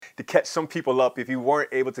to catch some people up, if you weren't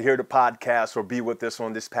able to hear the podcast or be with us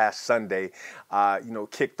on this past Sunday,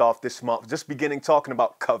 kicked off this month, just beginning talking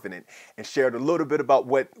about covenant and shared a little bit about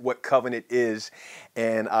what covenant is.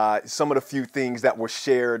 And some of the few things that were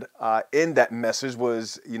shared in that message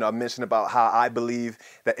was, I mentioned about how I believe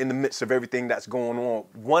that in the midst of everything that's going on,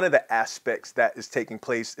 one of the aspects that is taking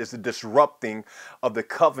place is the disrupting of the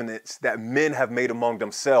covenants that men have made among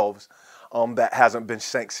themselves that hasn't been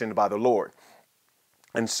sanctioned by the Lord.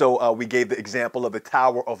 And so we gave the example of the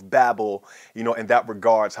Tower of Babel, in that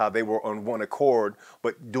regards, how they were on one accord,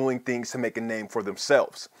 but doing things to make a name for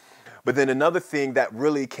themselves. But then another thing that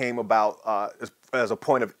really came about as a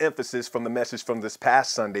point of emphasis from the message from this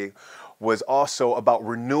past Sunday was also about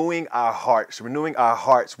renewing our hearts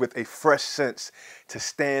with a fresh sense to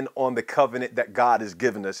stand on the covenant that God has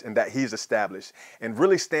given us and that he's established, and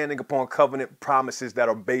really standing upon covenant promises that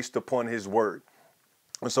are based upon his word.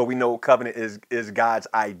 And so we know covenant is God's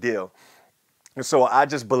ideal. And so I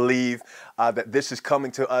just believe that this is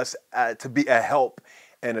coming to us to be a help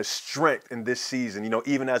and a strength in this season.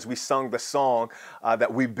 Even as we sung the song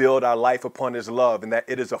that we build our life upon his love, and that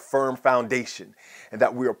it is a firm foundation, and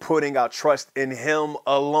that we are putting our trust in him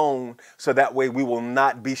alone, so that way we will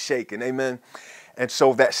not be shaken. Amen. And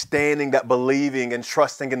so that standing, that believing and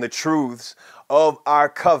trusting in the truths of our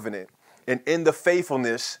covenant and in the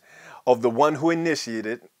faithfulness of the one who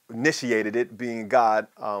initiated it, being God,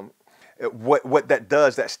 what that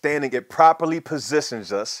does, that standing, it properly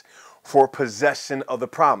positions us for possession of the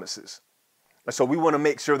promises. And so we want to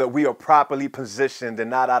make sure that we are properly positioned and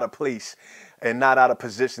not out of place and not out of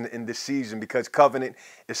position in this season, because covenant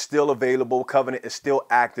is still available. Covenant is still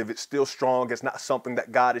active. It's still strong. It's not something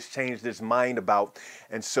that God has changed his mind about.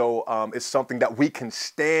 And so it's something that we can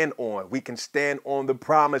stand on. We can stand on the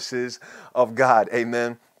promises of God.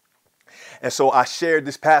 Amen. And so I shared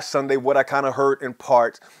this past Sunday what I kind of heard in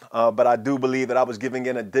part, but I do believe that I was giving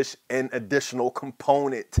an additional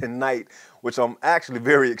component tonight, which I'm actually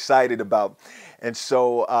very excited about. And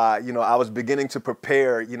so, I was beginning to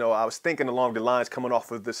prepare. I was thinking along the lines coming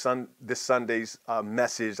off of this Sunday's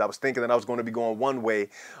message. I was thinking that I was going to be going one way,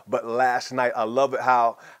 but last night, I love it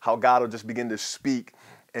how God will just begin to speak.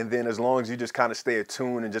 And then as long as you just kind of stay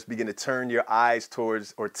attuned and just begin to turn your eyes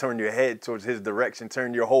towards, or turn your head towards his direction,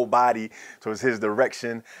 turn your whole body towards his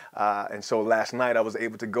direction. And so last night I was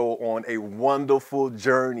able to go on a wonderful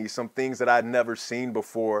journey, some things that I'd never seen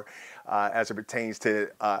before as it pertains to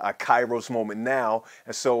a Kairos moment now.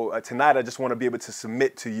 And so tonight I just want to be able to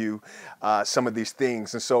submit to you some of these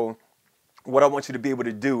things. And so what I want you to be able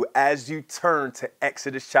to do as you turn to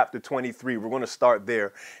Exodus chapter 23, we're going to start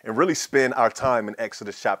there and really spend our time in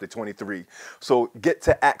Exodus chapter 23. So get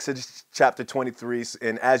to Exodus chapter 23,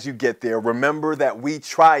 and as you get there, remember that we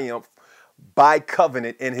triumph by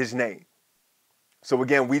covenant in his name. So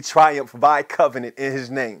again, we triumph by covenant in his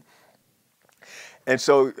name. And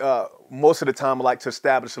so most of the time I like to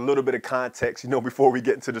establish a little bit of context, before we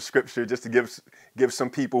get into the scripture, just to give some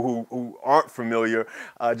people who aren't familiar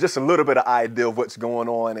just a little bit of idea of what's going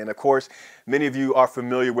on. And of course, many of you are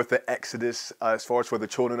familiar with the Exodus as far as for the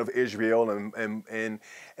children of Israel and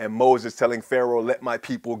Moses telling Pharaoh, let my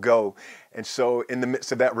people go. And so in the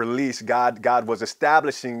midst of that release, God was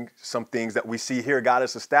establishing some things that we see here. God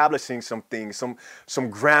is establishing some things, some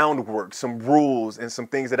groundwork, some rules, and some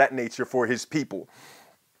things of that nature for his people.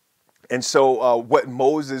 And so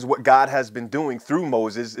what God has been doing through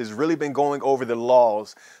Moses is really been going over the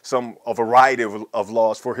laws, a variety of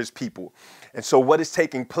laws for his people. And so what is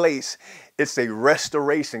taking place, it's a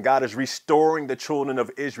restoration. God is restoring the children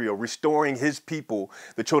of Israel, restoring his people,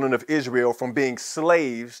 the children of Israel, from being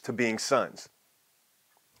slaves to being sons.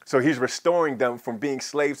 So he's restoring them from being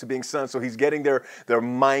slaves to being sons. So he's getting their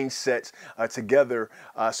mindsets together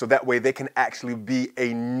so that way they can actually be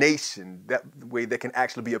a nation. That way they can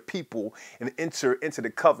actually be a people and enter into the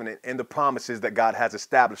covenant and the promises that God has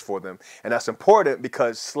established for them. And that's important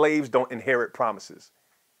because slaves don't inherit promises.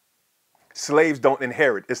 Slaves don't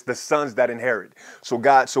inherit. It's the sons that inherit.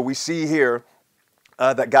 So we see here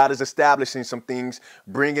that God is establishing some things,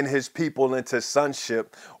 bringing his people into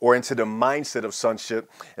sonship or into the mindset of sonship.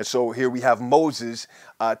 And so here we have Moses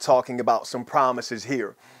talking about some promises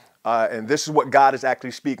here. And this is what God is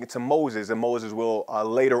actually speaking to Moses, and Moses will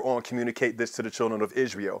later on communicate this to the children of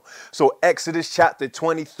Israel. So Exodus chapter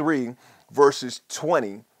 23, verses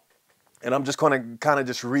 20, and I'm just going to kind of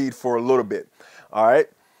just read for a little bit. All right.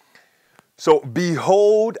 So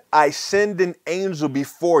behold, I send an angel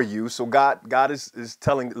before you. So God is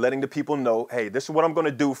letting the people know, hey, this is what I'm going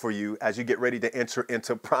to do for you as you get ready to enter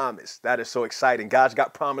into promise. That is so exciting. God's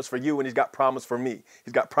got promise for you and he's got promise for me.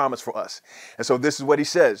 He's got promise for us. And so this is what he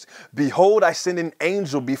says. Behold, I send an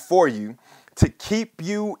angel before you to keep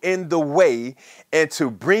you in the way and to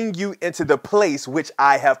bring you into the place which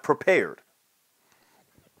I have prepared.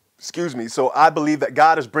 Excuse me. So I believe that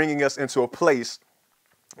God is bringing us into a place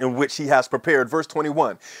in which he has prepared. Verse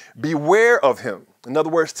 21, beware of him. In other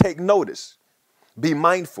words, take notice. Be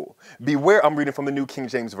mindful. Beware. I'm reading from the New King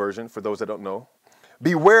James Version for those that don't know.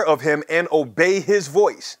 Beware of him and obey his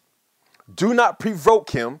voice. Do not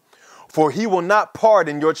provoke him, for he will not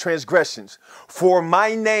pardon your transgressions. For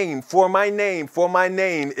my name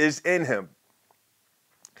is in him.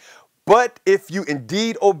 But if you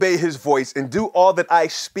indeed obey his voice and do all that I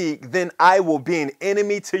speak, then I will be an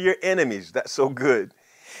enemy to your enemies. That's so good.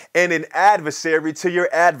 And an adversary to your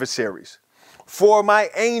adversaries. For my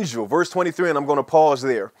angel, verse 23, and I'm going to pause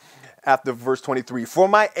there after verse 23. For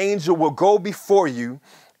my angel will go before you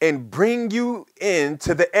and bring you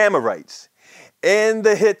into the Amorites and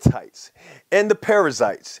the Hittites and the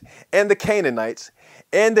Perizzites and the Canaanites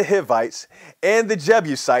and the Hivites and the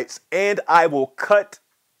Jebusites, and I will cut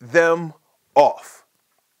them off.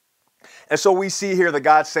 And so we see here that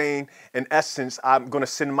God's saying, in essence, I'm going to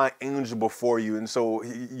send my angel before you. And so,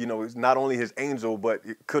 it's not only his angel, but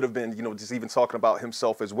it could have been, just even talking about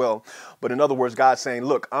himself as well. But in other words, God's saying,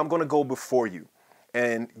 look, I'm going to go before you.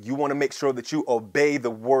 And you want to make sure that you obey the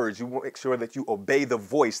words. You want to make sure that you obey the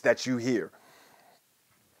voice that you hear.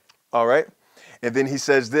 All right. And then he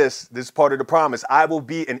says this part of the promise, I will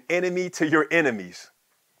be an enemy to your enemies,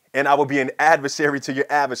 and I will be an adversary to your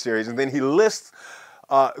adversaries. And then he lists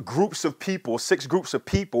groups of people, 6 groups of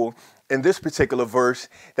people in this particular verse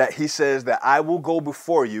that he says that I will go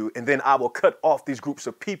before you and then I will cut off these groups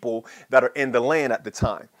of people that are in the land at the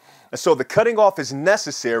time. And so the cutting off is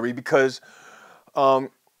necessary because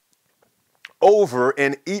over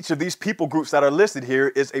in each of these people groups that are listed here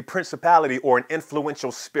is a principality or an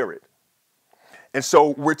influential spirit. And so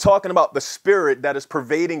we're talking about the spirit that is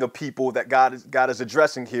pervading a people that God is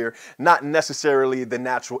addressing here, not necessarily the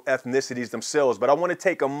natural ethnicities themselves. But I want to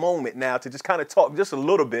take a moment now to just kind of talk just a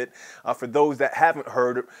little bit for those that haven't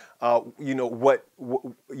heard, about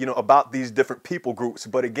these different people groups.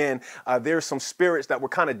 But again, there's some spirits that were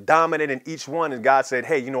kind of dominant in each one. And God said,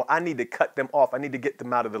 hey, I need to cut them off. I need to get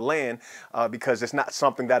them out of the land because it's not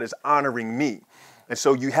something that is honoring me. And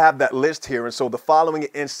so you have that list here. And so the following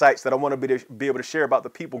insights that I want to be able to share about the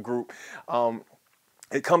people group,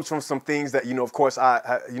 it comes from some things that, of course,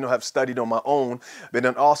 I have studied on my own. But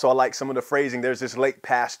then also I like some of the phrasing. There's this late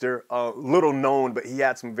pastor, little known, but he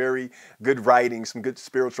had some very good writings, some good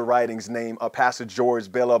spiritual writings named Pastor George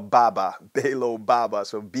Belo Baba.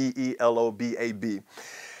 So Belobab.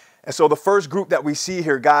 And so the first group that we see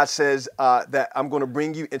here, God says that I'm going to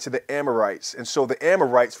bring you into the Amorites. And so the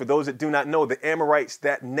Amorites, for those that do not know, the Amorites,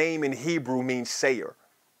 that name in Hebrew means sayer.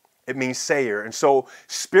 It means sayer. And so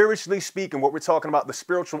spiritually speaking, what we're talking about, the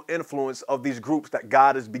spiritual influence of these groups that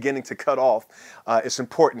God is beginning to cut off, is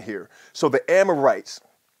important here. So the Amorites,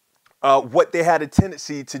 what they had a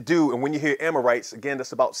tendency to do, and when you hear Amorites, again,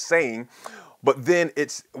 that's about saying, but then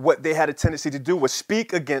it's what they had a tendency to do was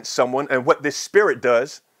speak against someone, and what this spirit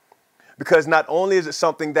does. Because not only is it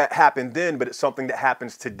something that happened then, but it's something that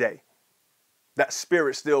happens today. That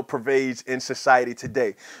spirit still pervades in society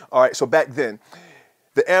today. All right, so back then,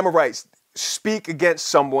 the Amorites speak against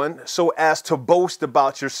someone so as to boast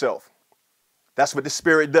about yourself. That's what the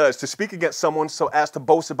spirit does, to speak against someone so as to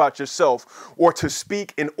boast about yourself, or to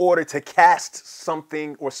speak in order to cast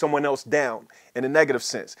something or someone else down in a negative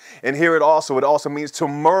sense. And here it also means to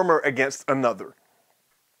murmur against another,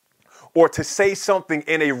 or to say something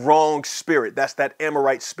in a wrong spirit. That's that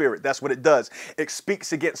Amorite spirit. That's what it does. It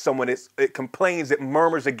speaks against someone. It complains. It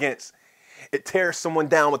murmurs against. It tears someone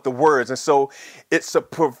down with the words. And so it's a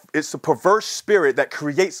perverse spirit that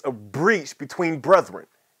creates a breach between brethren.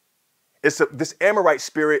 This Amorite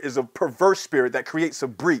spirit is a perverse spirit that creates a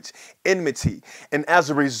breach, enmity. And as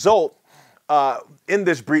a result, in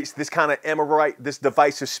this breach, this kind of Amorite, this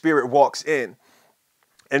divisive spirit walks in.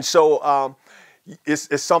 And so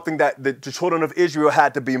it's something that the children of Israel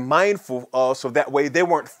had to be mindful of, so that way they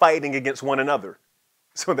weren't fighting against one another.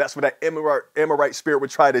 So that's what that Amorite spirit would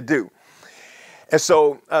try to do. And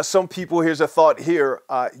so some people, here's a thought here,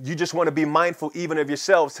 you just want to be mindful even of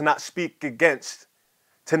yourselves to not speak against,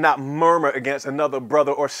 to not murmur against another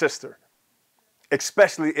brother or sister,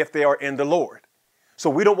 especially if they are in the Lord. So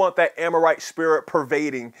we don't want that Amorite spirit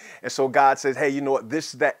pervading. And so God says, hey, you know what?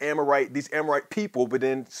 This is that Amorite, these Amorite people, but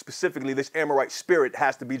then specifically this Amorite spirit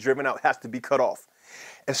has to be driven out, has to be cut off.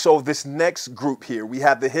 And so this next group here, we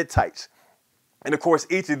have the Hittites. And of course,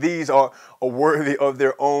 each of these are worthy of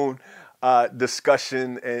their own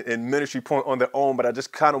discussion and ministry point on their own, but I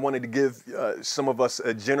just kind of wanted to give some of us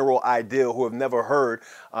a general idea who have never heard,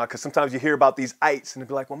 because sometimes you hear about these ites and they'd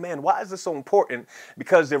be like, well, man, why is this so important?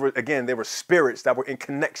 Because there were spirits that were in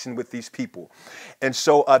connection with these people. And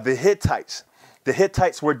so the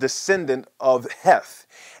Hittites were descendant of Heth.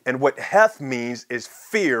 And what Heth means is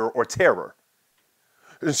fear or terror.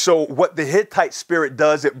 And so what the Hittite spirit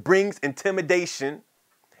does, it brings intimidation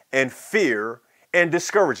and fear and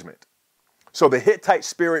discouragement. So the Hittite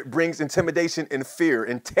spirit brings intimidation and fear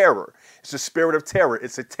and terror. It's a spirit of terror.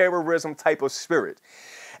 It's a terrorism type of spirit.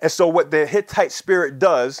 And so what the Hittite spirit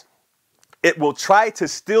does, it will try to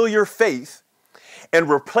steal your faith and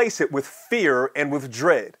replace it with fear and with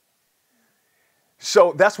dread.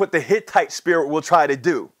 So that's what the Hittite spirit will try to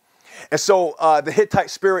do. And so the Hittite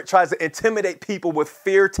spirit tries to intimidate people with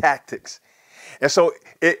fear tactics. And so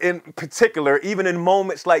in particular, even in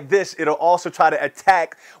moments like this, it'll also try to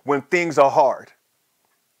attack when things are hard.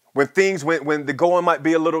 When the going might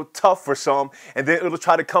be a little tough for some, and then it'll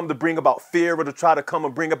try to come to bring about fear. It'll try to come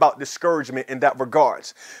and bring about discouragement in that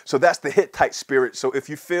regards. So that's the Hittite spirit. So if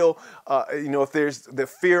you feel, if there's the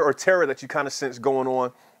fear or terror that you kind of sense going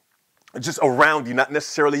on, just around you, not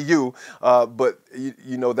necessarily you, but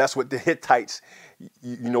that's what the Hittites,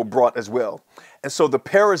 brought as well. And so the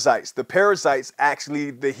parasites,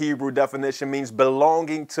 actually, the Hebrew definition means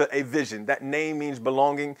belonging to a vision. That name means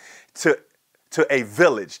belonging to a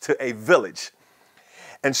village,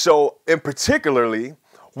 And so in particularly,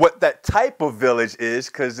 what that type of village is,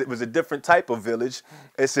 because it was a different type of village,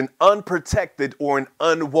 it's an unprotected or an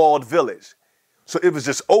unwalled village. So it was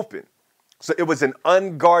just open. So it was an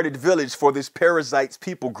unguarded village for this parasites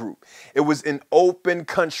people group. It was an open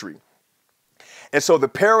country. And so the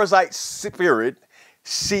parasite spirit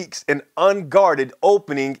seeks an unguarded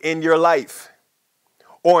opening in your life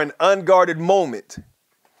or an unguarded moment.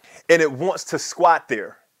 And it wants to squat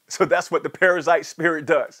there. So that's what the parasite spirit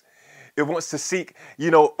does. It wants to seek,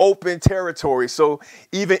 open territory. So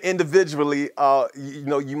even individually,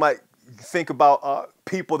 you might think about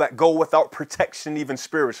people that go without protection, even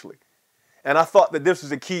spiritually. And I thought that this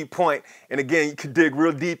was a key point. And again, you could dig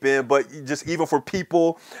real deep in, but just even for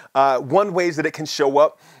people, one ways that it can show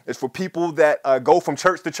up is for people that go from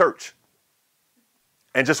church to church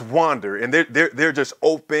and just wander. And they're just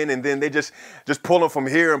open, and then they just pulling from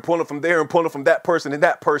here and pulling from there and pulling from that person and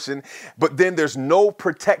that person. But then there's no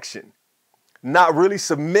protection, not really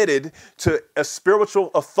submitted to a spiritual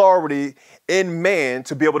authority in man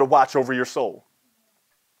to be able to watch over your soul.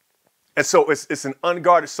 And so it's an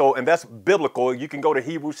unguarded soul, and that's biblical. You can go to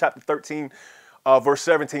Hebrews chapter 13, verse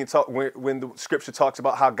 17, when the scripture talks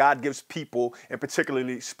about how God gives people, and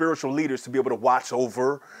particularly spiritual leaders, to be able to watch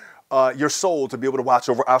over your soul, to be able to watch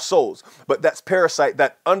over our souls. But that's parasite,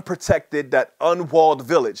 that unprotected, that unwalled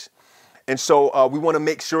village. And so we want to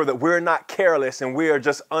make sure that we're not careless and we are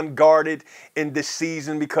just unguarded in this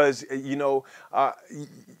season because,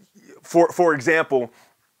 for example,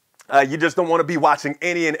 you just don't want to be watching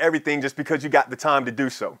any and everything just because you got the time to do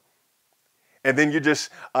so. And then you're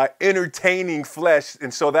just entertaining flesh.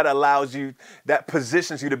 And so that allows you, that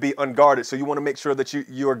positions you to be unguarded. So you want to make sure that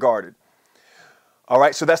you are guarded. All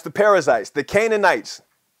right. So that's the parasites, the Canaanites.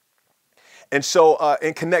 And so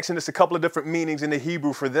in connection, there's a couple of different meanings in the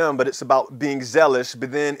Hebrew for them, but it's about being zealous.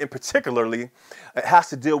 But then in particularly, it has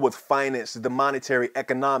to deal with finance, the monetary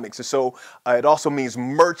economics. And so it also means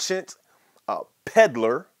merchant,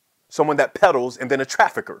 peddler, someone that peddles, and then a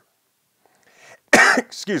trafficker.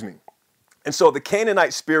 Excuse me. And so the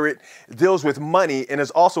Canaanite spirit deals with money and is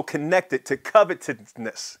also connected to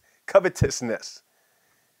covetousness.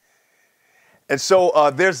 And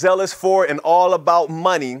so they're zealous for and all about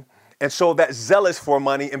money. And so that zealous for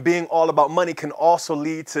money and being all about money can also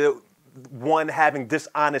lead to one having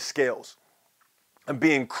dishonest scales and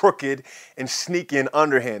being crooked and sneaky and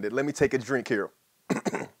underhanded. Let me take a drink here.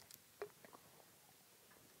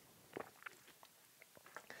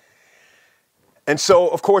 And so,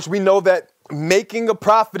 of course, we know that making a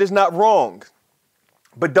profit is not wrong,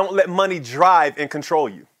 but don't let money drive and control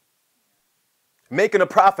you. Making a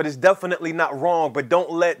profit is definitely not wrong, but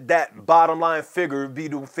don't let that bottom line figure be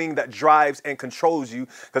the thing that drives and controls you,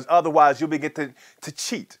 because otherwise you'll begin to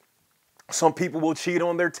cheat. Some people will cheat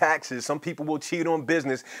on their taxes. Some people will cheat on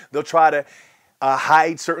business. They'll try to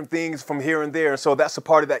hide certain things from here and there. So that's a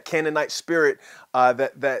part of that Canaanite spirit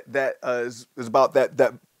that is about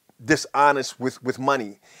that dishonest with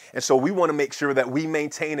money. And so we want to make sure that we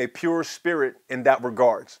maintain a pure spirit in that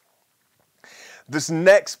regards. This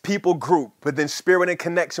next people group, but then spirit in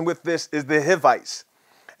connection with this, is the Hivites.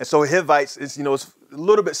 And so Hivites is, it's a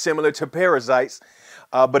little bit similar to Perizzites,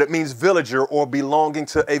 but it means villager or belonging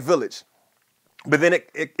to a village. But then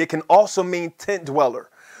it can also mean tent dweller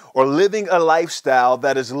or living a lifestyle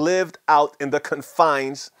that is lived out in the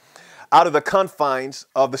confines, out of the confines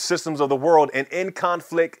of the systems of the world and in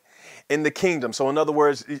conflict in the kingdom. So in other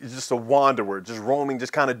words, you're just a wanderer, just roaming,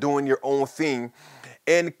 just kind of doing your own thing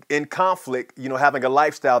in conflict, having a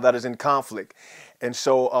lifestyle that is in conflict. And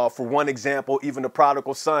so for one example, even the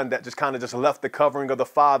prodigal son that just kind of just left the covering of the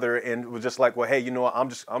father and was just like, well, hey, I'm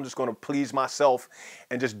just going to please myself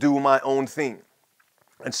and just do my own thing.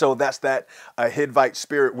 And so that's that Hivite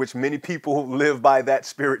spirit, which many people live by that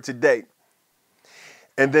spirit today.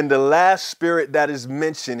 And then the last spirit that is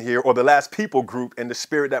mentioned here, or the last people group and the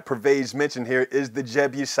spirit that pervades mentioned here, is the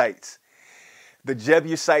Jebusites. The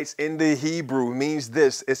Jebusites in the Hebrew means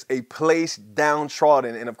this: it's a place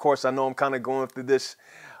downtrodden. And of course, I know I'm kind of going through this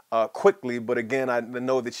quickly, but again, I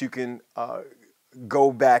know that you can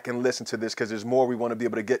go back and listen to this because there's more we want to be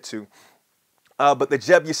able to get to. But the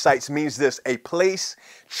Jebusites means this: a place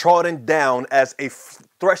trodden down as a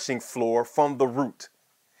threshing floor from the root.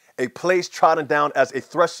 A place trodden down as a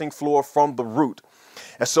threshing floor from the root.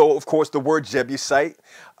 And so, of course, the word Jebusite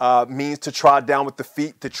means to trod down with the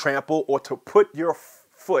feet, to trample, or to put your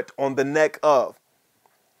foot on the neck of.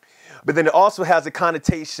 But then it also has a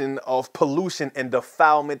connotation of pollution and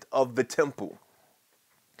defilement of the temple,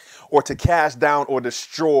 or to cast down or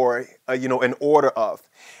destroy, in order of.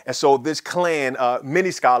 And so this clan, many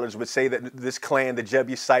scholars would say that this clan, the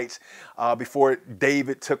Jebusites, before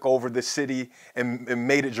David took over the city and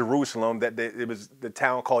made it Jerusalem, that it was the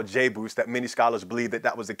town called Jebus, that many scholars believe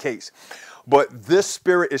that was the case. But this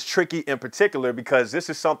spirit is tricky in particular because this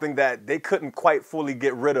is something that they couldn't quite fully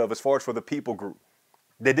get rid of as far as for the people group.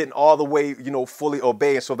 They didn't all the way, fully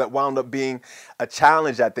obey. And so that wound up being a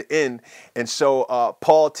challenge at the end. And so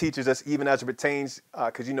Paul teaches us, even as it pertains,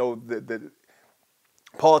 because,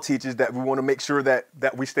 Paul teaches that we want to make sure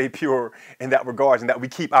that we stay pure in that regards and that we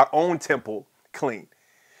keep our own temple clean.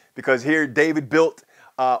 Because here David built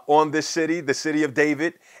on this city, the city of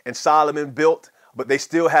David, and Solomon built, but they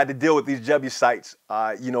still had to deal with these Jebusites,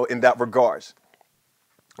 in that regards.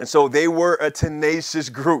 And so they were a tenacious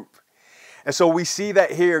group. And so we see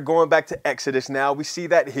that here, going back to Exodus now, we see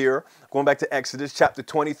that here, going back to Exodus chapter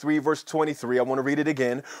 23, verse 23. I want to read it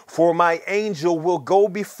again. For my angel will go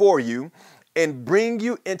before you and bring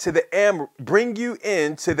you into the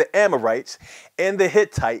Amorites and the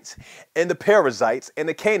Hittites and the Perizzites and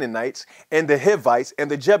the Canaanites and the Hivites and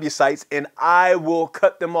the Jebusites, and I will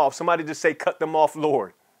cut them off. Somebody just say, cut them off,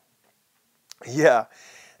 Lord. Yeah.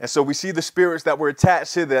 And so we see the spirits that were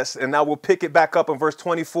attached to this, and now we'll pick it back up in verse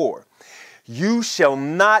 24. You shall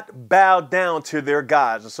not bow down to their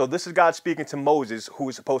gods. And so this is God speaking to Moses, who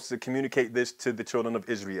is supposed to communicate this to the children of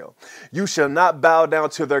Israel. You shall not bow down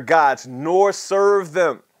to their gods, nor serve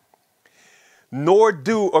them, nor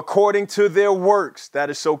do according to their works. That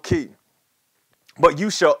is so key. But you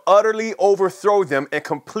shall utterly overthrow them and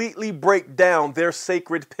completely break down their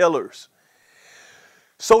sacred pillars.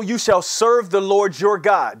 So you shall serve the Lord your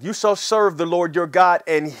God. You shall serve the Lord your God,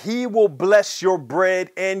 and he will bless your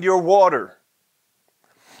bread and your water.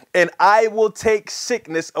 And I will take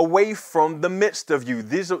sickness away from the midst of you.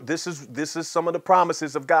 This is some of the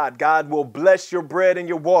promises of God. God will bless your bread and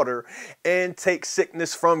your water and take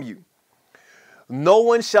sickness from you. No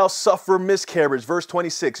one shall suffer miscarriage. Verse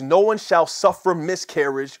 26, no one shall suffer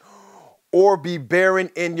miscarriage or be barren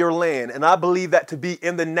in your land. And I believe that to be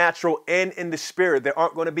in the natural and in the spirit. There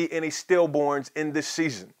aren't going to be any stillborns in this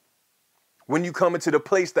season when you come into the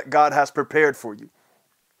place that God has prepared for you.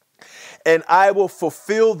 And I will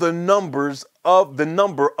fulfill the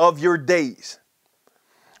number of your days.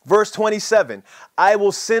 Verse 27, I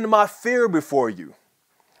will send my fear before you.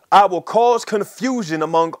 I will cause confusion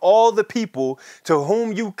among all the people to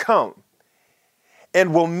whom you come,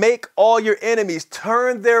 and will make all your enemies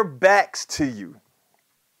turn their backs to you.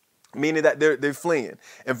 Meaning that they're fleeing.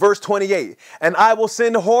 In verse 28, and I will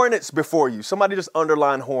send hornets before you. Somebody just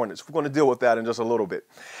underline hornets. We're going to deal with that in just a little bit.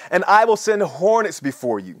 And I will send hornets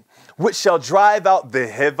before you, which shall drive out the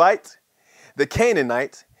Hivite, the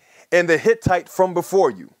Canaanite, and the Hittite from before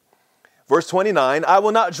you. Verse 29, I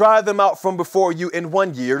will not drive them out from before you in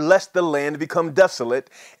 1 year, lest the land become desolate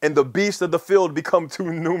and the beasts of the field become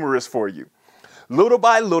too numerous for you. Little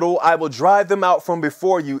by little, I will drive them out from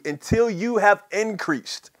before you until you have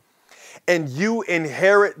increased and you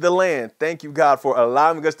inherit the land. Thank you, God, for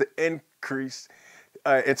allowing us to increase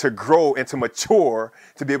and to grow and to mature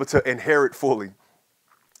to be able to inherit fully.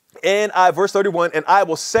 Verse 31, and I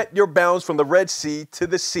will set your bounds from the Red Sea to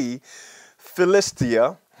the sea,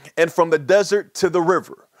 Philistia, and from the desert to the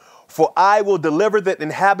river. For I will deliver the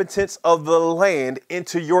inhabitants of the land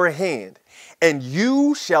into your hand, and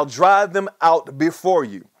you shall drive them out before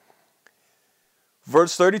you.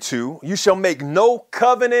 Verse 32, you shall make no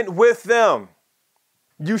covenant with them.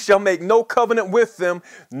 You shall make no covenant with them,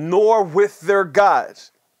 nor with their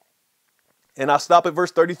gods. And I'll stop at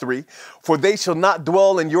verse 33. For they shall not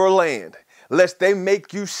dwell in your land, lest they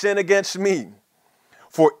make you sin against me.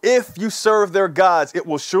 For if you serve their gods, it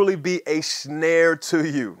will surely be a snare to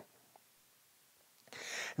you.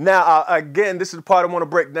 Now, again, this is the part I want to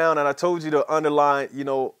break down, and I told you to underline,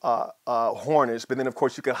 hornets, but then, of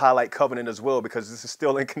course, you can highlight covenant as well, because this is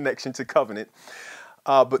still in connection to covenant.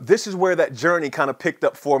 But this is where that journey kind of picked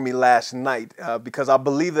up for me last night, because I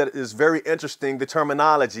believe that it is very interesting, the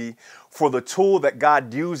terminology for the tool that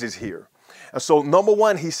God uses here. And so, number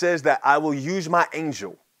one, he says that I will use my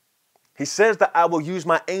angel. He says that I will use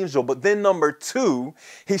my angel. But then number two,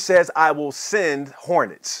 he says I will send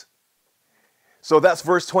hornets. So that's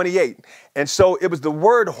verse 28. And so it was the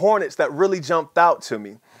word hornets that really jumped out to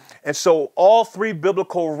me. And so all three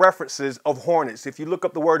biblical references of hornets, if you look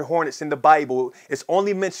up the word hornets in the Bible, it's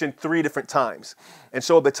only mentioned 3 different times. And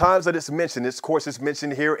so the times that it's mentioned, of course, it's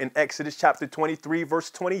mentioned here in Exodus chapter 23, verse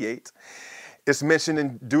 28. It's mentioned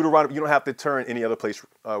in Deuteronomy. You don't have to turn any other place.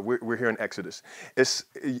 We're here in Exodus.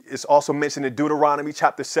 It's also mentioned in Deuteronomy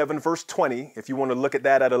chapter 7, verse 20, if you want to look at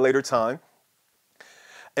that at a later time.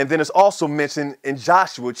 And then it's also mentioned in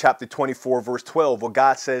Joshua chapter 24, verse 12, where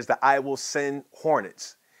God says that I will send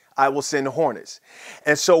hornets. I will send hornets.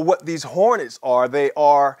 And so what these hornets are, they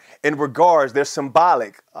are in regards, they're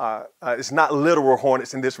symbolic. It's not literal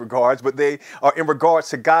hornets in this regards, but they are in regards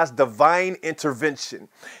to God's divine intervention,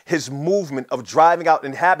 his movement of driving out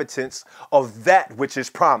inhabitants of that which is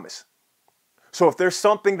promised. So if there's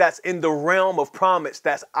something that's in the realm of promise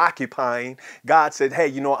that's occupying, God said, hey,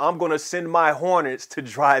 I'm going to send my hornets to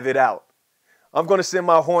drive it out. I'm going to send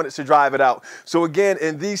my hornets to drive it out. So again,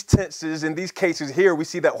 in these tenses, in these cases here, we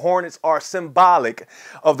see that hornets are symbolic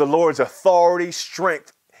of the Lord's authority,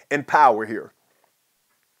 strength, and power here.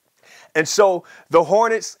 And so the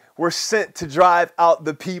hornets were sent to drive out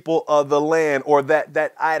the people of the land, or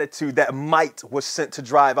that attitude, that might was sent to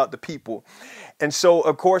drive out the people. And so,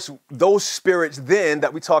 of course, those spirits then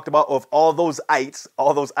that we talked about of all those ites,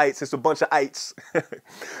 it's a bunch of ites,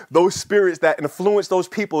 those spirits that influence those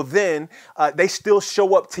people then, they still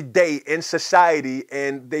show up today in society,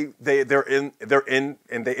 and they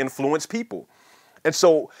influence people. And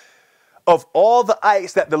so of all the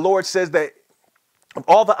ites that the Lord says that, of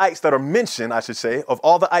all the ites that are mentioned,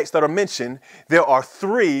 there are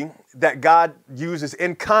 3 that God uses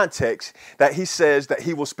in context that he says that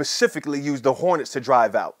he will specifically use the hornets to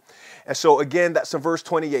drive out. And so again, that's in verse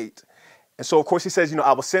 28. And so, of course, he says,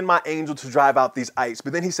 I will send my angel to drive out these ites.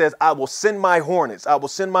 But then he says, I will send my hornets. I will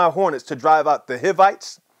send my hornets to drive out the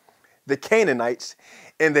Hivites, the Canaanites,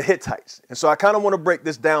 and the Hittites. And so I kind of want to break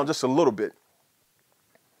this down just a little bit.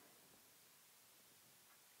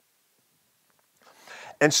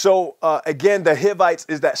 And so, again, the Hivites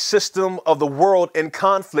is that system of the world in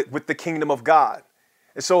conflict with the kingdom of God.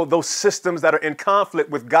 And so those systems that are in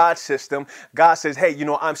conflict with God's system, God says, hey,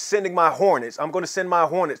 I'm sending my hornets. I'm going to send my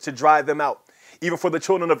hornets to drive them out. Even for the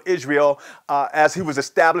children of Israel, as he was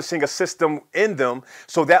establishing a system in them,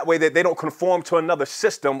 so that way that they don't conform to another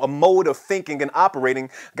system, a mode of thinking and operating.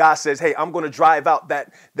 God says, hey, I'm going to drive out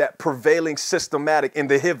that prevailing systematic in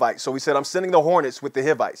the Hivites. So he said, I'm sending the hornets with the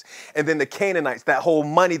Hivites. And then the Canaanites, that whole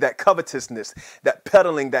money, that covetousness, that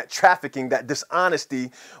peddling, that trafficking, that dishonesty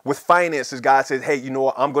with finances. God says, hey,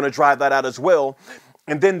 I'm going to drive that out as well.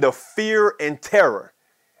 And then the fear and terror.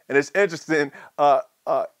 And it's interesting,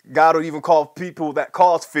 God will even call people that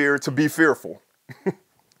cause fear to be fearful. And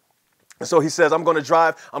so he says, I'm going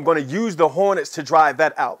to use the hornets to drive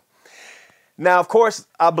that out. Now, of course,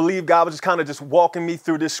 I believe God was just walking me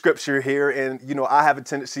through this scripture here. And, I have a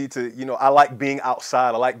tendency to, I like being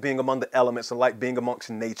outside. I like being among the elements. I like being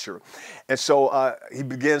amongst nature. And so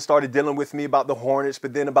he started dealing with me about the hornets,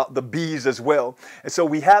 but then about the bees as well. And so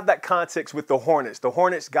we have that context with the hornets. The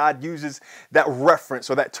hornets, God uses that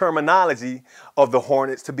reference or that terminology of the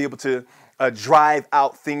hornets to be able to drive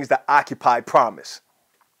out things that occupy promise.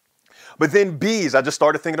 But then bees, I just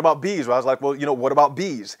started thinking about bees. Where I was like, well, what about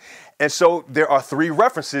bees? And so there are 3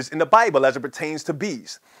 references in the Bible as it pertains to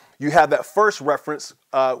bees. you have that first reference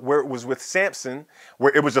where it was with Samson,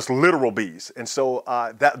 where it was just literal bees. And so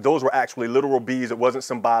those were actually literal bees. It wasn't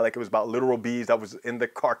symbolic. It was about literal bees that was in the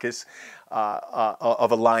carcass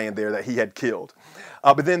of a lion there that he had killed.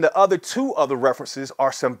 But then the other two other references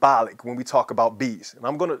are symbolic when we talk about bees. And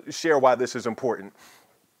I'm going to share why this is important.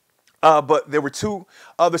 But there were two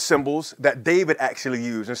other symbols that David actually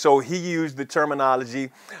used. And so he used the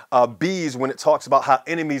terminology bees when it talks about how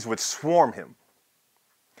enemies would swarm him.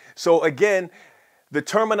 So again, the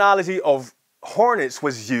terminology of hornets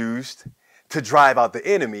was used to drive out the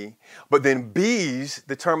enemy. But then bees,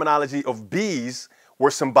 the terminology of bees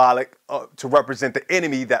were symbolic to represent the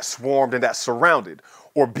enemy that swarmed and that surrounded,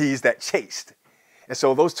 or bees that chased. And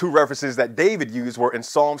so those two references that David used were in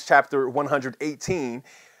Psalms chapter 118,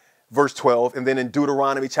 verse 12, and then in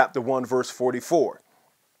Deuteronomy chapter 1, verse 44.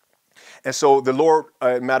 And so the Lord,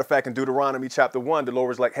 matter of fact, in Deuteronomy chapter 1, the Lord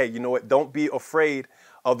was like, hey, you know what? Don't be afraid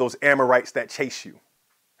of those Amorites that chase you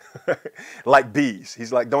like bees.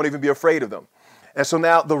 He's like, don't even be afraid of them. And so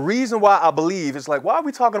now the reason why I believe is like, why are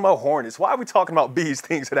we talking about hornets? Why are we talking about bees,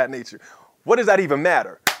 things of that nature? What does that even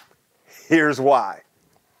matter? Here's why.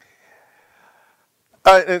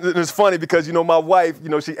 And it's funny because, my wife,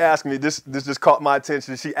 she asked me, this just caught my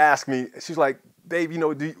attention. She asked me, she's like, babe,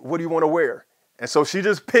 what do you want to wear? And so she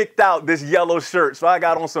just picked out this yellow shirt. So I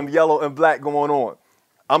got on some yellow and black going on.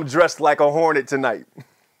 I'm dressed like a hornet tonight.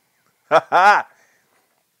 But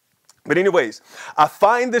anyways, I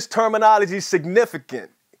find this terminology significant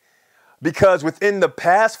because within the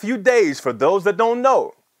past few days, for those that don't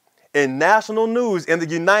know, in national news in the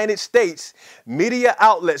United States, media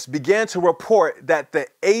outlets began to report that the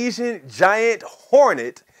Asian giant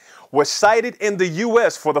hornet was sighted in the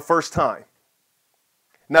U.S. for the first time.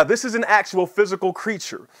 Now, this is an actual physical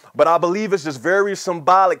creature, but I believe it's just very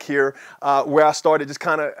symbolic here where I started just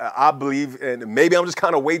kind of, I believe, and maybe I'm just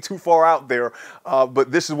kind of way too far out there, but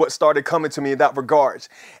this is what started coming to me in that regards.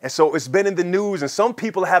 And so it's been in the news, and some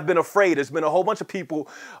people have been afraid. There's been a whole bunch of people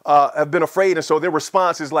have been afraid, and so their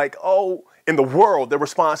response is like, oh, in the world, their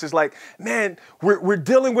response is like, man, we're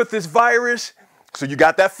dealing with this virus. So you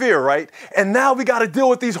got that fear, right? And now we got to deal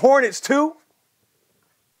with these hornets too.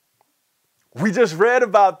 We just read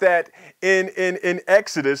about that in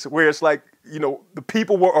Exodus where it's like, the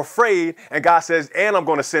people were afraid and God says, and I'm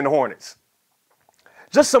going to send hornets.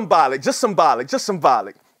 Just symbolic. And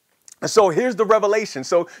so here's the revelation.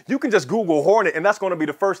 So you can just Google hornet and that's going to be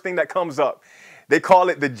the first thing that comes up. They call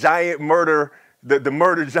it the giant murder, the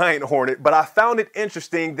murder giant hornet. But I found it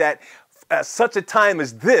interesting that at such a time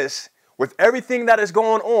as this, with everything that is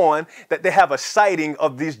going on, that they have a sighting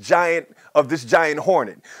of this giant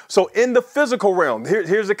hornet. So in the physical realm,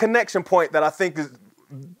 here's a connection point that I think is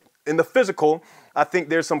in the physical. I think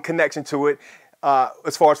there's some connection to it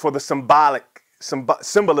as far as for the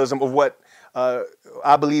symbolism of what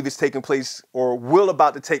I believe is taking place or will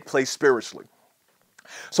about to take place spiritually.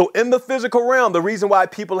 So in the physical realm, the reason why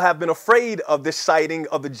people have been afraid of this sighting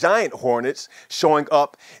of the giant hornets showing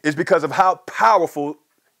up is because of how powerful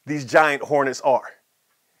these giant hornets are.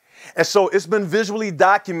 And so it's been visually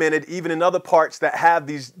documented, even in other parts that have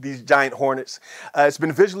these giant hornets. It's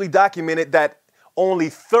been visually documented that only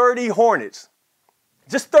 30 hornets,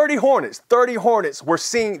 just 30 hornets were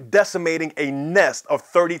seen decimating a nest of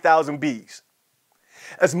 30,000 bees.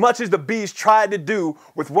 As much as the bees tried to do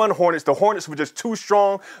with one hornet, the hornets were just too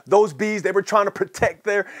strong. Those bees, they were trying to protect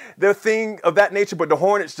their thing of that nature, but the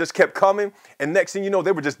hornets just kept coming. And next thing you know,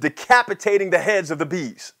 they were just decapitating the heads of the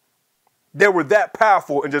bees. They were that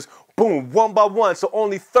powerful and just boom, one by one. So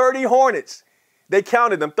only 30 hornets, they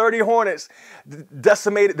counted them, 30 hornets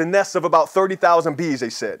decimated the nests of about 30,000 bees, they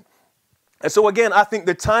said. And so again, I think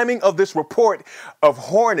the timing of this report of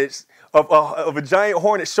hornets, of a giant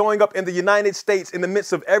hornet showing up in the United States in the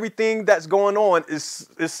midst of everything that's going on is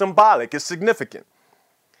symbolic, is significant.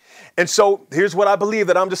 And so here's what I believe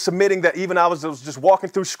that I'm just submitting, that even I was just walking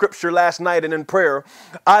through scripture last night and in prayer.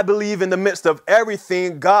 I believe in the midst of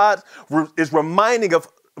everything, God is reminding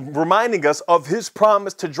us of his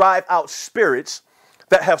promise to drive out spirits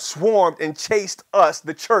that have swarmed and chased us,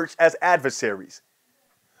 the church, as adversaries.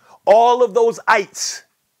 All of those ites,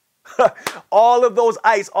 all of those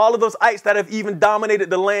ites that have even dominated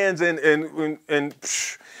the lands and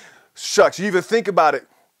shucks, you even think about it.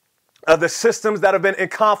 The systems that have been in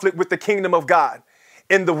conflict with the kingdom of God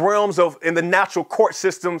in the realms of, in the natural court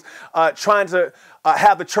systems, trying to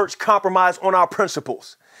have the church compromise on our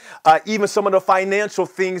principles. Even some of the financial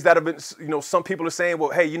things that have been, some people are saying,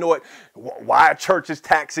 well, hey, you know what, why are churches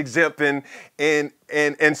tax exempt and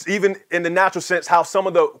even in the natural sense, how some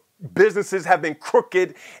of the businesses have been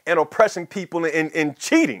crooked and oppressing people and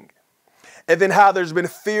cheating. and then how there's been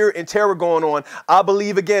fear and terror going on. I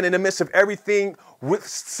believe, again, in the midst of everything with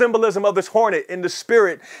symbolism of this hornet in the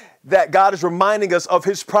spirit, that God is reminding us of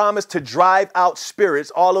his promise to drive out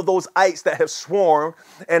spirits, all of those ites that have swarmed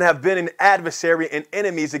and have been an adversary and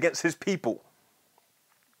enemies against his people.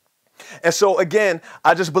 And so, again,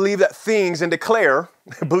 I just believe that things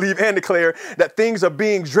believe and declare that things are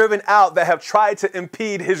being driven out that have tried to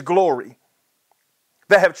impede his glory,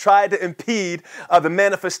 that have tried to impede the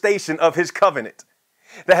manifestation of his covenant,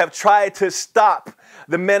 that have tried to stop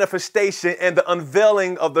the manifestation and the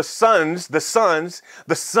unveiling of the sons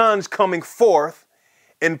coming forth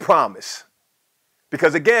in promise.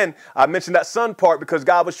 Because again, I mentioned that son part because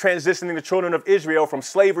God was transitioning the children of Israel from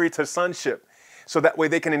slavery to sonship, so that way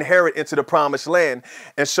they can inherit into the promised land.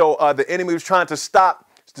 And so the enemy was trying to stop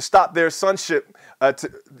their sonship,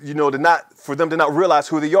 for them to not realize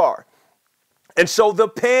who they are. And so the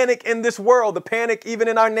panic in this world, the panic even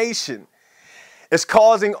in our nation, is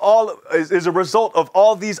is a result of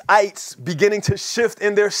all these ites beginning to shift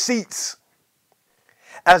in their seats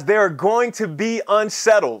as they're going to be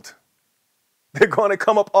unsettled. They're going to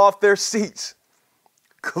come up off their seats.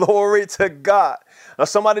 Glory to God. Now,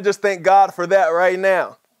 somebody just thank God for that right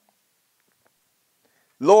now.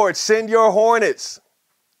 Lord, send your hornets.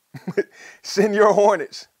 Send your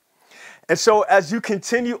hornets. And so as you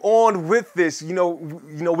continue on with this,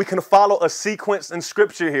 we can follow a sequence in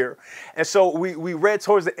scripture here. And so we read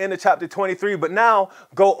towards the end of chapter 23, but now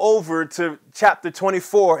go over to chapter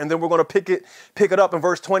 24, and then we're going to pick it up in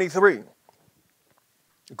verse 23.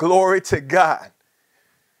 Glory to God.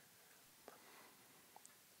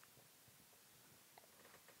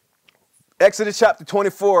 Exodus chapter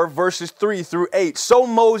 24, verses 3 through 8. So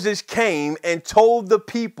Moses came and told the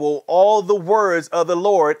people all the words of the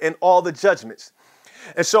Lord and all the judgments.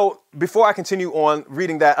 And so before I continue on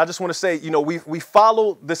reading that, I just want to say, we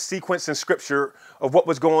follow the sequence in scripture of what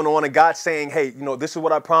was going on, and God saying, hey, this is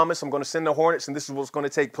what I promised. I'm going to send the hornets, and this is what's going to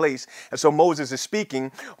take place. And so Moses is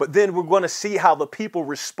speaking, but then we're going to see how the people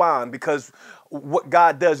respond, because what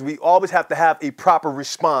God does, we always have to have a proper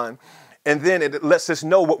response. And then it lets us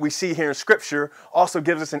know what we see here in scripture, also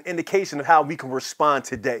gives us an indication of how we can respond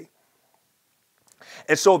today.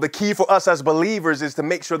 And so the key for us as believers is to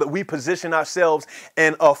make sure that we position ourselves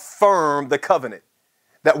and affirm the covenant,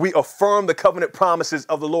 that we affirm the covenant promises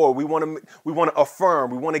of the Lord. We want to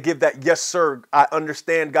affirm. We want to give that, yes, sir, I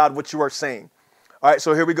understand, God, what you are saying. All right,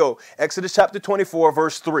 so here we go. Exodus chapter 24,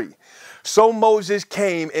 verse 3. So Moses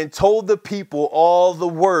came and told the people all the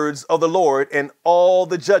words of the Lord and all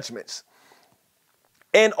the judgments.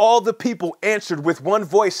 And all the people answered with one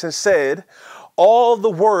voice and said, all the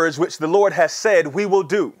words which the Lord has said we will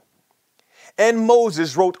do. And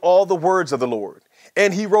Moses wrote all the words of the Lord.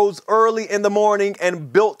 And he rose early in the morning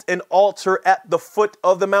and built an altar at the foot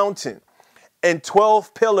of the mountain, and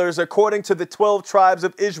 12 pillars according to the 12 tribes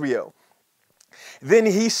of Israel. Then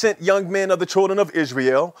he sent young men of the children of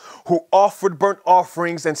Israel, who offered burnt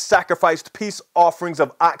offerings and sacrificed peace offerings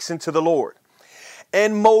of oxen to the Lord.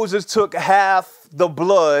 And Moses took half the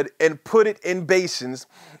blood and put it in basins,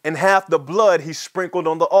 and half the blood he sprinkled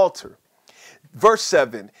on the altar. Verse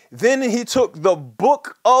 7, then he took the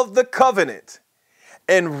book of the covenant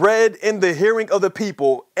and read in the hearing of the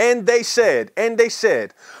people, and they said,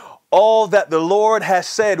 all that the Lord has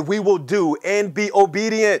said we will do, and be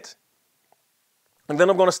obedient. And then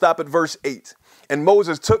I'm going to stop at verse 8. And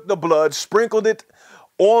Moses took the blood, sprinkled it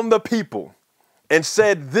on the people, and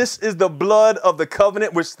said, this is the blood of the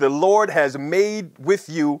covenant which the Lord has made with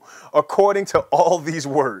you according to all these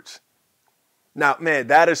words. Now, man,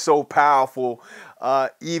 that is so powerful,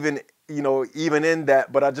 even in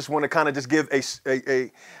that. But I just want to kind of just give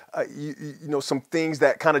some things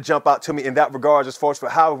that kind of jump out to me in that regard as far as for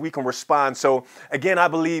how we can respond. So again, I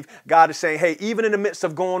believe God is saying, hey, even in the midst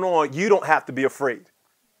of going on, you don't have to be afraid.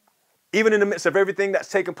 Even in the midst of everything that's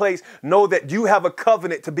taking place, know that you have a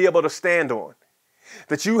covenant to be able to stand on.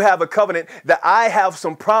 That you have a covenant, that I have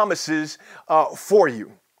some promises for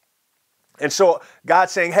you. And so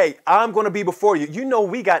God's saying, hey, I'm going to be before you.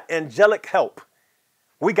 We got angelic help.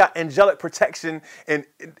 We got angelic protection in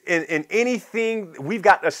anything. We've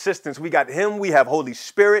got assistance. We got him. We have Holy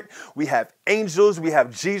Spirit. We have angels. We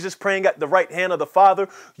have Jesus praying at the right hand of the Father.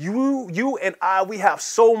 You and I, we have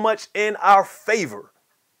so much in our favor.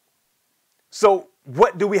 So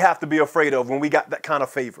what do we have to be afraid of when we got that kind of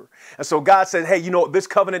favor? And so God said, hey, this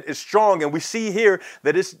covenant is strong. And we see here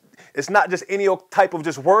that it's not just any type of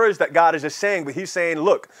just words that God is just saying, but he's saying,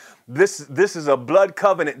 look, this is a blood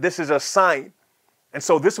covenant. This is a sign. And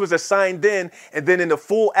so this was a sign then, and then in the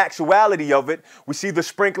full actuality of it, we see the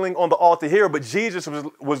sprinkling on the altar here, but Jesus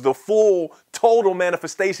was the full, total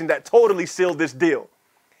manifestation that totally sealed this deal.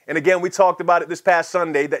 And again, we talked about it this past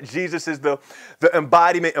Sunday, that Jesus is the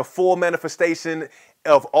embodiment and full manifestation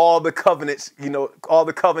of all the covenants, all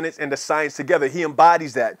the covenants and the signs together. He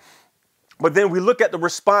embodies that. But then we look at the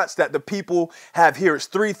response that the people have here. It's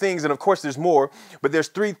three things, and of course there's more, but there's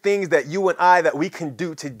three things that you and I that we can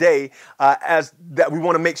do today as that we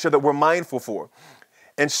want to make sure that we're mindful for.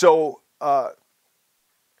 And so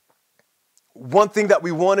one thing that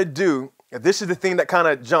we want to do, this is the thing that kind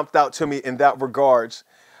of jumped out to me in that regards.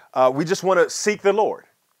 We just want to seek the Lord.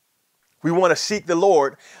 We want to seek the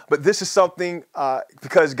Lord, but this is something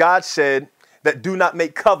because God said that do not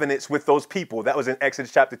make covenants with those people. That was in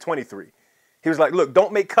Exodus chapter 23. He was like, look,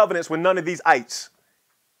 don't make covenants with none of these ites.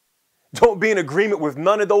 Don't be in agreement with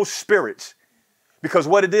none of those spirits, because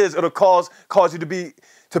what it is, it'll cause you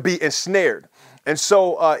to be ensnared. And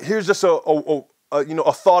so here's just a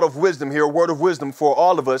thought of wisdom here, a word of wisdom for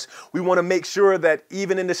all of us. We want to make sure that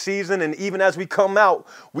even in the season and even as we come out,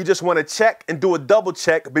 we just want to check and do a double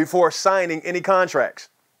check before signing any contracts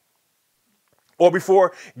or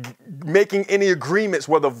before making any agreements,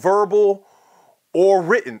 whether verbal or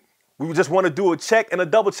written. We just want to do a check and a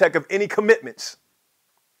double check of any commitments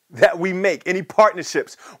that we make, any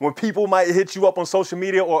partnerships. When people might hit you up on social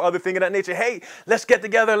media or other thing of that nature, hey, let's get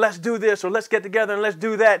together and let's do this, or let's get together and let's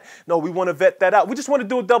do that. No, we want to vet that out. We just want to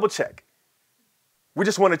do a double check. We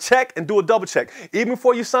just want to check and do a double check. Even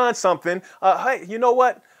before you sign something, hey, you know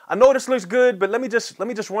what? I know this looks good, but let me just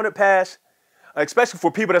run it past. Especially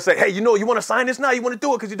for people that say, hey, you want to sign this now? You want to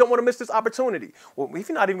do it because you don't want to miss this opportunity. Well, if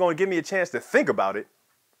you're not even going to give me a chance to think about it,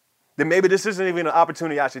 then maybe this isn't even an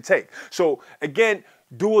opportunity I should take. So again,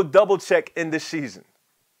 do a double check in this season.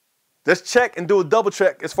 Let's check and do a double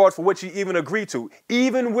check as far as for what you even agree to,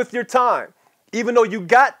 even with your time. Even though you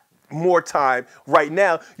got more time right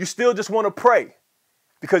now, you still just want to pray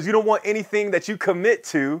because you don't want anything that you commit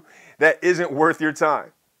to that isn't worth your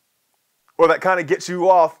time or that kind of gets you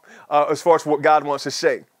off as far as what God wants to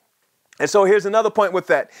say. And so here's another point with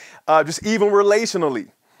that, just even relationally.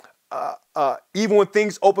 Even when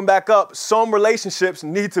things open back up, some relationships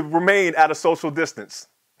need to remain at a social distance.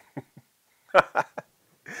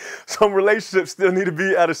 Some relationships still need to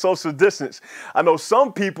be at a social distance. I know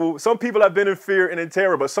some people have been in fear and in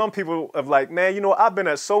terror, but some people have like, man, I've been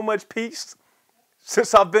at so much peace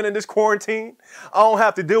since I've been in this quarantine. I don't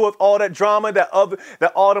have to deal with all that drama that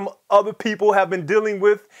all them other people have been dealing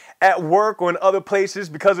with at work or in other places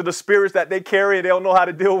because of the spirits that they carry and they don't know how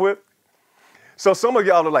to deal with. So some of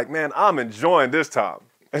y'all are like, man, I'm enjoying this time.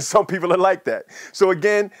 And some people are like that. So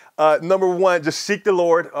again, number one, just seek the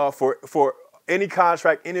Lord for any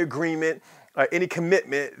contract, any agreement, any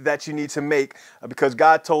commitment that you need to make, because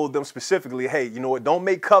God told them specifically, hey, you know what, don't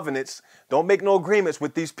make covenants, don't make no agreements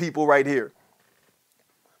with these people right here.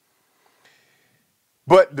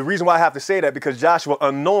 But the reason why I have to say that, because Joshua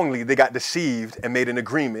unknowingly, they got deceived and made an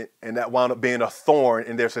agreement, and that wound up being a thorn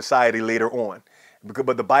in their society later on.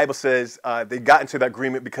 But the Bible says they got into that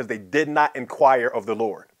agreement because they did not inquire of the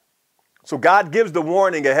Lord. So God gives the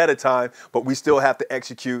warning ahead of time, but we still have to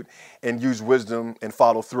execute and use wisdom and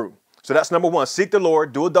follow through. So that's number one, seek the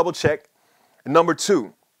Lord, do a double check. And number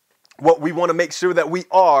two, what we want to make sure that we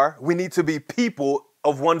need to be people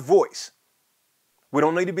of one voice. We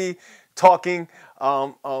don't need to be talking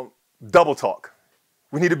double talk.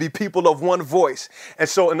 We need to be people of one voice. And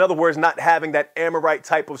so, in other words, not having that Amorite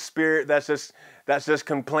type of spirit that's just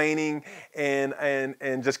complaining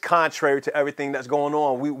and just contrary to everything that's going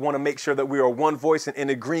on. We want to make sure that we are one voice and in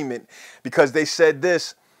agreement, because they said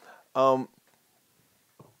this,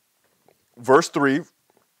 verse 3,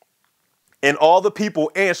 and all the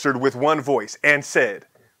people answered with one voice and said.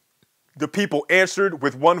 The people answered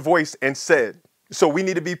with one voice and said. So we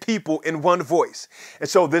need to be people in one voice. And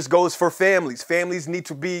so this goes for families. Families need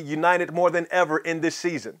to be united more than ever in this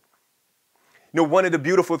season. One of the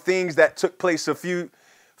beautiful things that took place this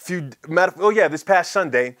past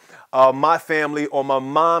Sunday, my family on my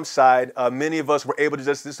mom's side, many of us were able to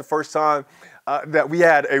this is the first time that we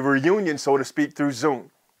had a reunion, so to speak, through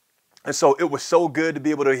Zoom. And so it was so good to be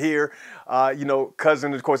able to hear,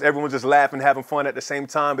 cousins, of course, everyone just laughing, having fun at the same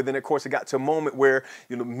time. But then, of course, it got to a moment where,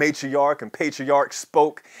 matriarch and patriarch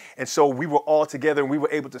spoke. And so we were all together and we were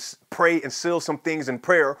able to pray and seal some things in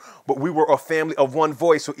prayer. But we were a family of one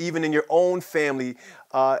voice. So even in your own family,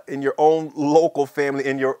 in your own local family,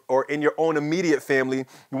 in your own immediate family,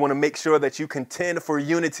 we want to make sure that you contend for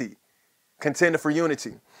unity. Contend for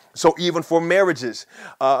unity. So even for marriages,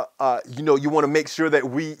 you want to make sure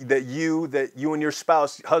that you and your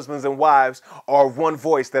spouse, husbands and wives, are one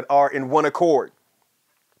voice, that are in one accord.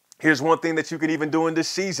 Here's one thing that you can even do in this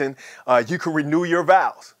season. You can renew your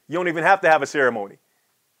vows. You don't even have to have a ceremony.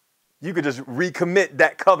 You could just recommit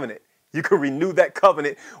that covenant. You could renew that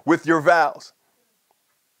covenant with your vows.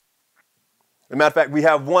 As a matter of fact, we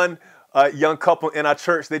have one young couple in our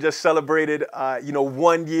church. They just celebrated,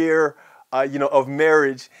 1 year of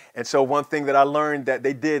marriage. And so one thing that I learned that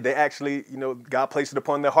they did, they actually, God placed it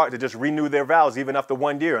upon their heart to just renew their vows even after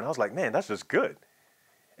 1 year. And I was like, man, that's just good.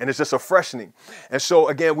 And it's just a freshening. And so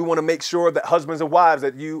again, we want to make sure that husbands and wives,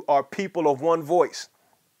 that you are people of one voice.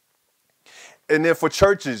 And then for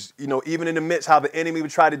churches, even in the midst how the enemy would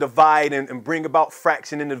try to divide and bring about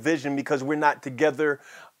fraction and division because we're not together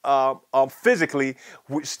physically,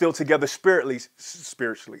 we're still together spiritually.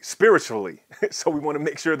 So we want to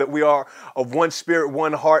make sure that we are of one spirit,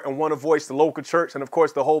 one heart, and one voice, the local church, and of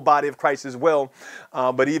course the whole body of Christ as well.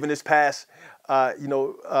 But even this past,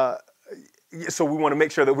 so we want to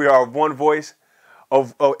make sure that we are of one voice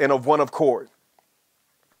and of one accord.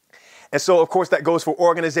 And so, of course, that goes for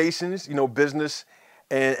organizations, business.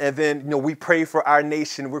 And then, we pray for our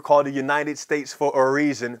nation. We're called the United States for a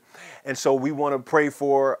reason. And so we want to pray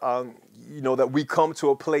for, that we come to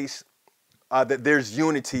a place that there's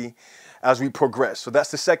unity as we progress. So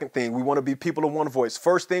that's the second thing. We want to be people of one voice.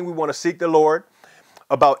 First thing, we want to seek the Lord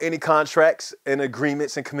about any contracts and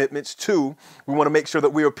agreements and commitments. 2, we want to make sure that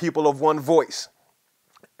we are people of one voice.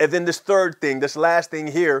 And then this last thing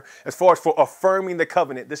here, as far as for affirming the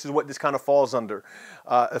covenant, this is what this kind of falls under,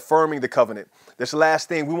 affirming the covenant. This last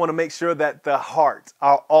thing, we want to make sure that the heart,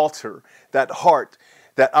 our altar, that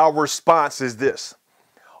our response is this: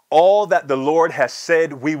 all that the Lord has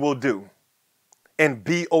said we will do, and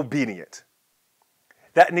be obedient.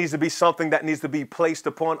 That needs to be something that needs to be placed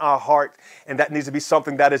upon our heart, and that needs to be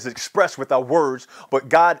something that is expressed with our words. But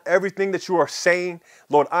God, everything that you are saying,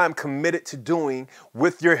 Lord, I'm committed to doing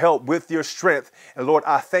with your help, with your strength. And Lord,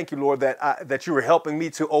 I thank you, Lord, that you are helping me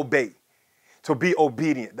to obey, to be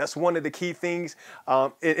obedient. That's one of the key things.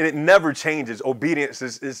 It never changes. Obedience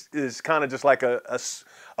is kind of just like a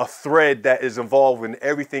thread that is involved in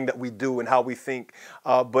everything that we do and how we think,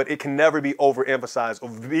 but it can never be overemphasized.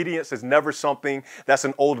 Obedience is never something that's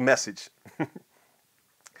an old message.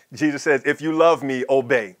 Jesus says, if you love me,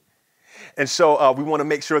 obey. And so we want to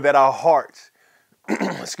make sure that our hearts,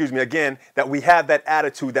 that we have that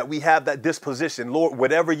attitude, that we have that disposition. Lord,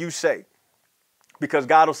 whatever you say, because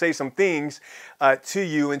God will say some things to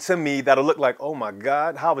you and to me that'll look like, oh my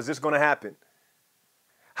God, how is this going to happen?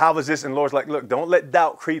 How is this? And Lord's like, look, don't let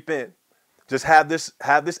doubt creep in. Just have this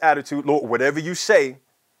attitude. Lord, whatever you say,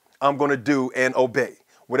 I'm going to do and obey.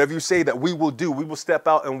 Whatever you say that we will do, we will step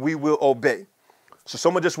out and we will obey. So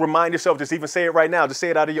someone just remind yourself, just even say it right now. Just say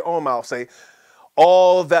it out of your own mouth. Say,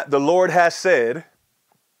 all that the Lord has said,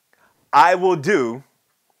 I will do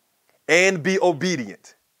and be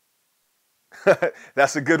obedient.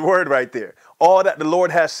 That's a good word right there. All that the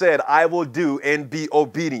Lord has said, I will do and be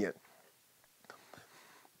obedient.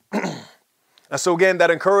 And so again,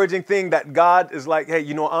 that encouraging thing that God is like, hey,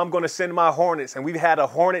 I'm going to send my hornets. And we've had a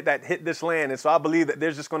hornet that hit this land. And so I believe that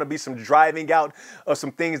there's just going to be some driving out of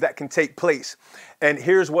some things that can take place. And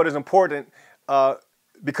here's what is important,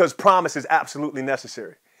 because promise is absolutely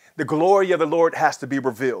necessary. The glory of the Lord has to be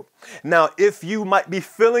revealed. Now, if you might be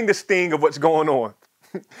feeling the sting of what's going on,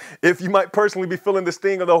 if you might personally be feeling the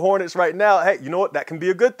sting of the hornets right now, hey, you know what? That can be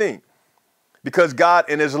a good thing. Because God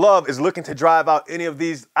in his love is looking to drive out any of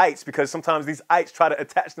these ites, because sometimes these ites try to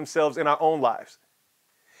attach themselves in our own lives.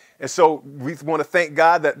 And so we want to thank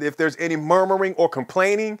God that if there's any murmuring or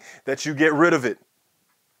complaining, that you get rid of it.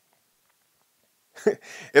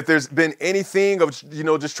 If there's been anything of,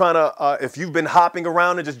 just trying to, if you've been hopping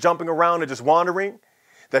around and just jumping around and just wandering,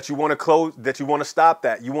 that you want to close, that you want to stop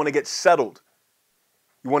that. You want to get settled.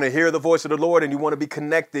 You want to hear the voice of the Lord, and you want to be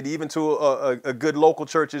connected even to a good local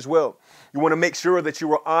church as well. You want to make sure that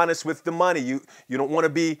you are honest with the money. You don't want to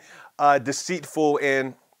be deceitful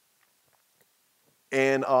and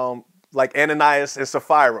like Ananias and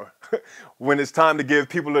Sapphira when it's time to give.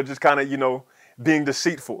 People are just kind of, being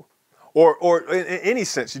deceitful, or in any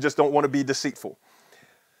sense, you just don't want to be deceitful.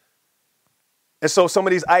 And so some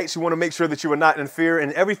of these ites, you want to make sure that you are not in fear,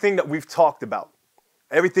 and everything that we've talked about.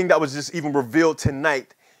 Everything that was just even revealed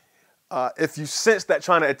tonight, if you sense that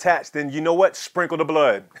trying to attach, then you know what? Sprinkle the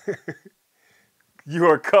blood. You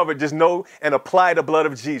are covered. Just know and apply the blood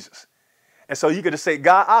of Jesus. And so you could just say,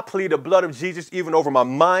 God, I plead the blood of Jesus even over my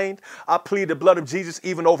mind. I plead the blood of Jesus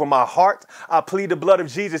even over my heart. I plead the blood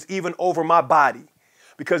of Jesus even over my body.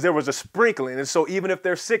 because there was a sprinkling. And so even if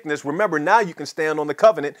there's sickness, remember, now you can stand on the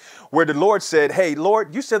covenant where the Lord said, hey,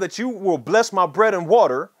 Lord, you said that you will bless my bread and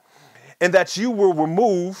water and that you will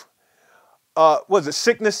remove,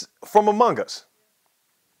 sickness from among us,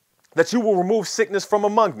 that you will remove sickness from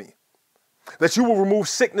among me, that you will remove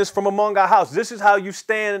sickness from among our house. This is how you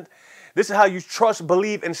stand. This is how you trust,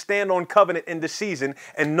 believe, and stand on covenant in this season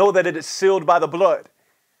and know that it is sealed by the blood.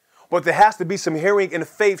 But there has to be some hearing and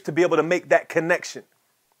faith to be able to make that connection.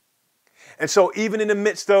 And so even in the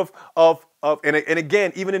midst even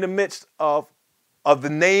in the midst of the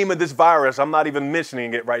name of this virus, I'm not even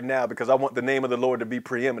mentioning it right now because I want the name of the Lord to be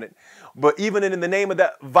preeminent. But even in the name of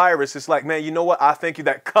that virus, it's like, man, you know what? I thank you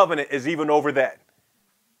that covenant is even over that.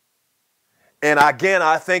 And again,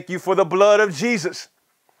 I thank you for the blood of Jesus.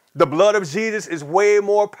 The blood of Jesus is way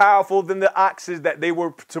more powerful than the oxes that they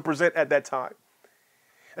were to present at that time.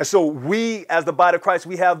 And so we, as the body of Christ,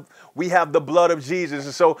 we have the blood of Jesus.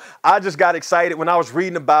 And so I just got excited when I was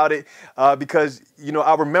reading about it because,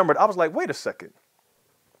 I remembered, I was like, wait a second.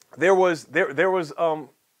 There was the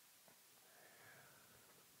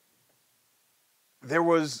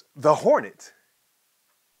hornet.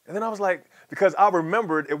 And then I was like, because I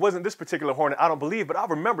remembered it wasn't this particular hornet, I don't believe, but I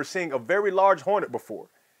remember seeing a very large hornet before.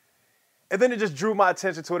 And then it just drew my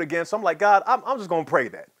attention to it again. So I'm like, God, I'm just going to pray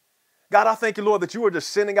that. God, I thank you, Lord, that you are just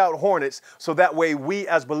sending out hornets so that way we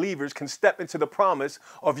as believers can step into the promise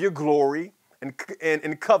of your glory and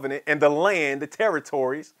covenant and the land, the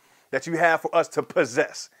territories that you have for us to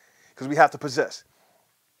possess, because we have to possess.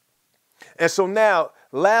 And so now,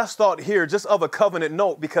 last thought here, just of a covenant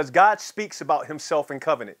note, because God speaks about himself in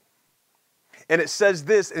covenant. And it says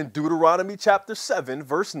this in Deuteronomy chapter 7,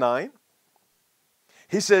 verse 9.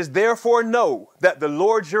 He says, therefore know that the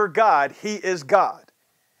Lord your God, he is God,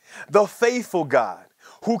 the faithful God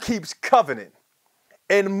who keeps covenant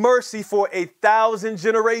and mercy for 1,000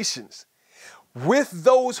 generations with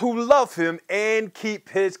those who love him and keep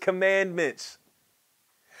his commandments.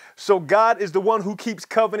 So God is the one who keeps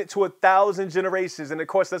covenant to 1,000 generations. And of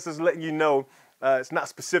course, that's just letting you know, it's not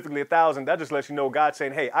specifically 1,000. That just lets you know God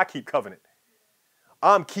saying, hey, I keep covenant.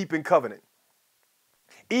 I'm keeping covenant.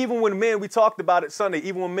 Even when men, we talked about it Sunday,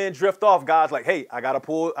 even when men drift off, God's like, hey, I gotta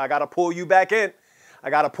pull you back in. I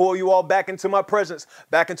gotta pull you all back into my presence,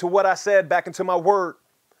 back into what I said, back into my word.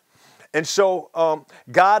 And so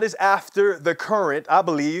God is after the current, I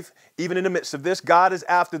believe, even in the midst of this, God is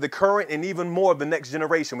after the current and even more of the next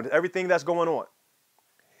generation with everything that's going on.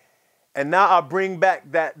 And now I bring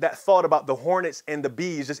back that thought about the hornets and the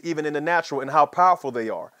bees, just even in the natural and how powerful they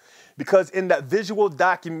are. Because in that visual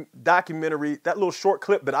documentary, that little short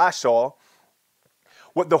clip that I saw,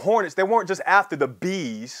 what the hornets, they weren't just after the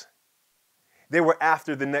bees, they were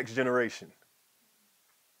after the next generation.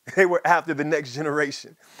 They were after the next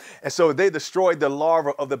generation. And so they destroyed the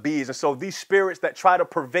larvae of the bees. And so these spirits that try to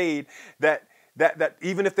pervade that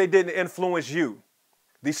even if they didn't influence you,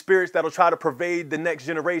 these spirits that'll try to pervade the next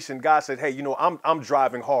generation, God said, hey, I'm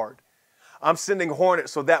driving hard. I'm sending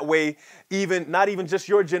hornets so that way not even just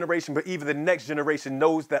your generation, but even the next generation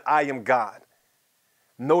knows that I am God,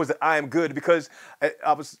 knows that I am good. Because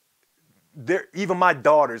I was there, even my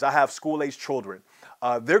daughters, I have school-age children.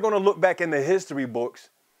 They're going to look back in the history books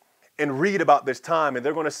and read about this time, and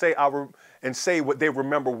they're going to say what they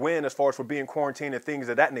remember when, as far as for being quarantined and things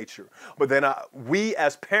of that nature. But then we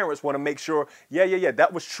as parents want to make sure, yeah,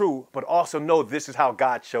 that was true, but also know this is how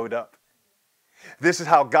God showed up. This is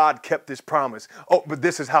how God kept his promise. Oh, but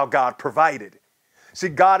this is how God provided. See,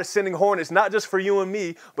 God is sending hornets, not just for you and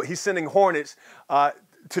me, but he's sending hornets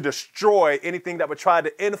to destroy anything that would try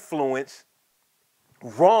to influence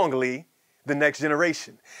wrongly the next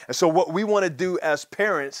generation. And so what we want to do as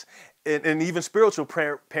parents and even spiritual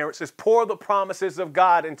parents is pour the promises of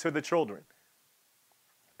God into the children.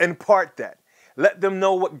 Impart that. Let them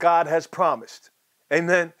know what God has promised.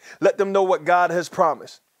 Amen. Let them know what God has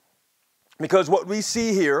promised. Because what we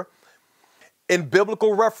see here in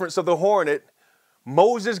biblical reference of the hornet,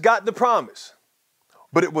 Moses got the promise,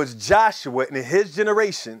 but it was Joshua and his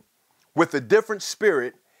generation with a different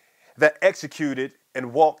spirit that executed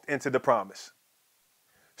and walked into the promise.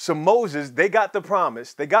 So Moses, they got the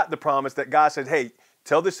promise. They got the promise that God said, hey,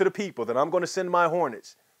 tell this to the people that I'm going to send my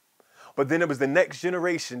hornets. But then it was the next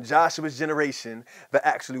generation, Joshua's generation, that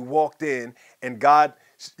actually walked in, and God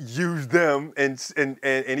used them and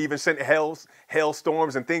even sent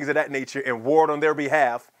hailstorms and things of that nature and warred on their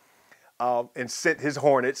behalf and sent his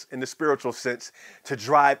hornets in the spiritual sense to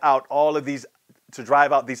drive out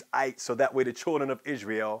these ites so that way the children of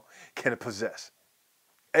Israel can possess.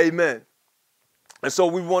 Amen. And so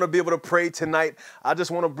we want to be able to pray tonight. I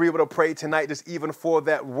just want to be able to pray tonight, just even for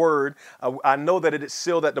that word. I know that it is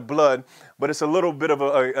sealed at the blood, but it's a little bit of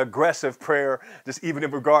an aggressive prayer, just even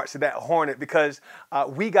in regards to that hornet, because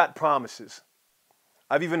we got promises.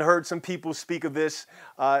 I've even heard some people speak of this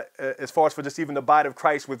as far as for just even the body of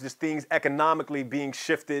Christ, with just things economically being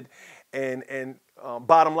shifted. And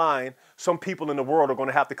bottom line, some people in the world are going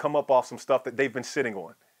to have to come up off some stuff that they've been sitting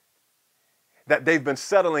on, that they've been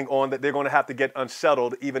settling on, that they're going to have to get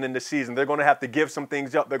unsettled even in this season. They're going to have to give some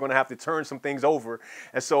things up. They're going to have to turn some things over.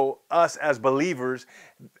 And so us as believers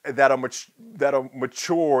that are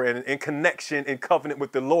mature and in connection, in covenant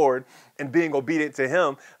with the Lord and being obedient to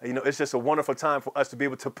him, it's just a wonderful time for us to be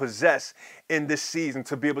able to possess in this season,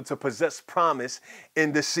 to be able to possess promise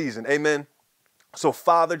in this season. Amen. So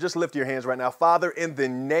Father, just lift your hands right now. Father, in the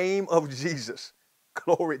name of Jesus,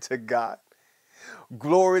 glory to God.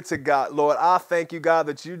 Glory to God. Lord, I thank you, God,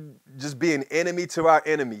 that you just be an enemy to our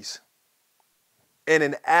enemies and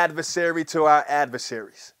an adversary to our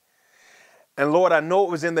adversaries. And Lord, I know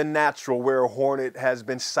it was in the natural where a hornet has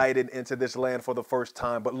been sighted into this land for the first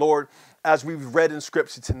time. But Lord, as we've read in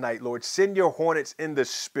scripture tonight, Lord, send your hornets in the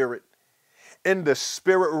spirit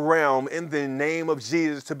realm, in the name of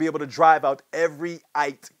Jesus, to be able to drive out every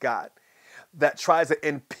ite, God, that tries to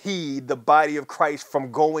impede the body of Christ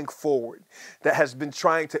from going forward, that has been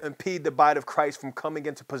trying to impede the body of Christ from coming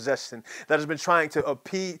into possession, that has been trying to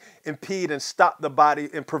impede and stop the body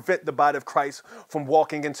and prevent the body of Christ from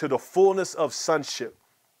walking into the fullness of sonship.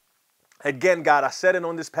 Again, God, I said it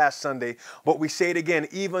on this past Sunday, but we say it again.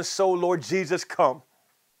 Even so, Lord Jesus, come.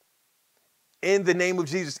 In the name of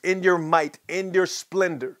Jesus, in your might, in your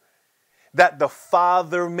splendor, that the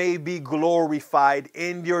Father may be glorified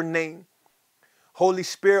in your name. Holy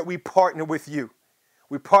Spirit, we partner with you.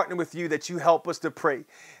 We partner with you that you help us to pray,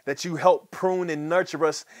 that you help prune and nurture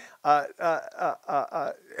us and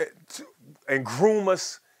groom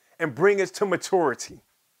us and bring us to maturity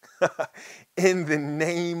in the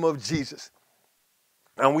name of Jesus.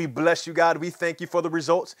 And we bless you, God. We thank you for the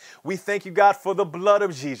results. We thank you, God, for the blood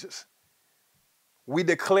of Jesus. We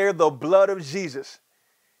declare the blood of Jesus.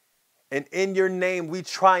 And in your name, we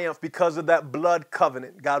triumph because of that blood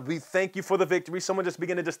covenant. God, we thank you for the victory. Someone just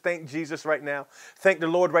begin to just thank Jesus right now. Thank the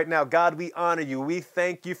Lord right now. God, we honor you. We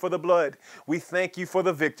thank you for the blood. We thank you for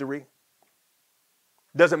the victory.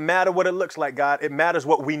 Doesn't matter what it looks like, God. It matters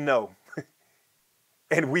what we know.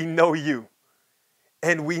 And we know you.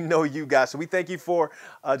 And we know you, God. So we thank you for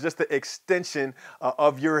just the extension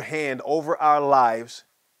of your hand over our lives.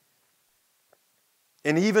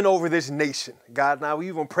 And even over this nation, God, now we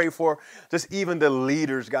even pray for just even the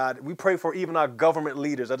leaders, God. We pray for even our government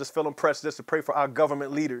leaders. I just feel impressed just to pray for our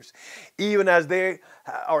government leaders, even as they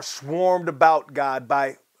are swarmed about, God,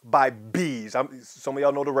 by bees. Some of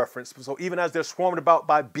y'all know the reference. So even as they're swarmed about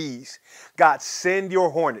by bees, God, send your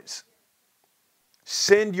hornets.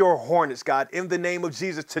 Send your hornets, God, in the name of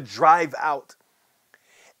Jesus, to drive out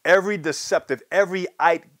every deceptive, every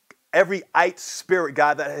ite spirit,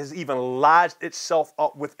 God, that has even lodged itself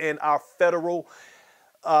up within our federal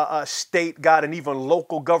state, God, and even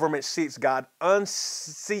local government seats, God.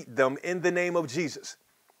 Unseat them in the name of Jesus.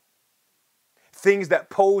 Things that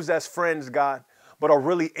pose as friends, God, but are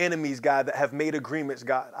really enemies, God, that have made agreements,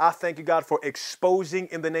 God. I thank you, God, for exposing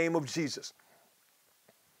in the name of Jesus.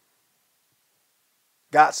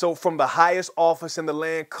 God, so from the highest office in the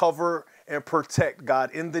land, cover and protect,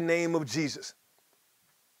 God, in the name of Jesus.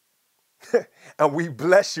 And we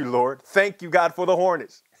bless you, Lord. Thank you, God, for the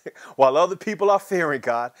hornets. While other people are fearing,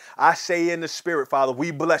 God, I say in the spirit, Father,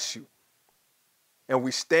 we bless you. And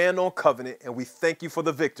we stand on covenant and we thank you for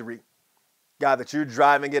the victory, God, that you're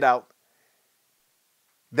driving it out,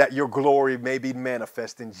 that your glory may be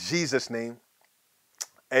manifest. In Jesus' name,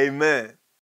 amen.